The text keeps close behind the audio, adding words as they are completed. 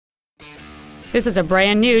This is a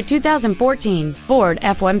brand new 2014 Ford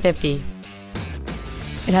F-150.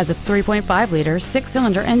 It has a 3.5-liter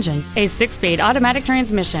six-cylinder engine, a six-speed automatic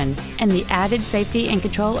transmission, and the added safety and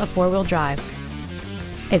control of four-wheel drive.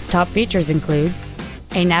 Its top features include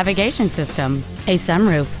a navigation system, a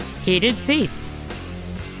sunroof, heated seats,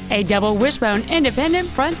 a double wishbone independent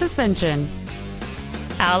front suspension,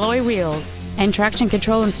 alloy wheels, and traction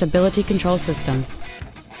control and stability control systems.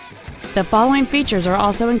 The following features are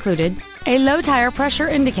also included: a low tire pressure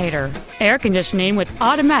indicator, air conditioning with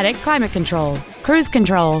automatic climate control, cruise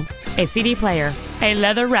control, a CD player, a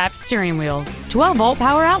leather-wrapped steering wheel, 12-volt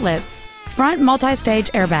power outlets, front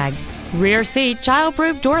multi-stage airbags, rear seat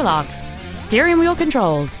child-proof door locks, steering wheel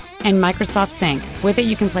controls, and Microsoft Sync. With it,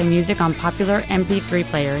 you can play music on popular MP3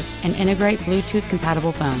 players and integrate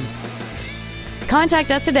Bluetooth-compatible phones.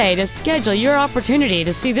 Contact us today to schedule your opportunity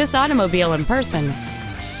to see this automobile in person.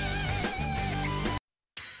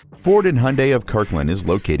 Ford and Hyundai of Kirkland is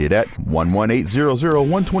located at 11800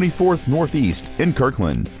 124th Northeast in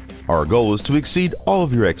Kirkland. Our goal is to exceed all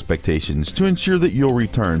of your expectations to ensure that you'll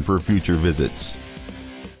return for future visits.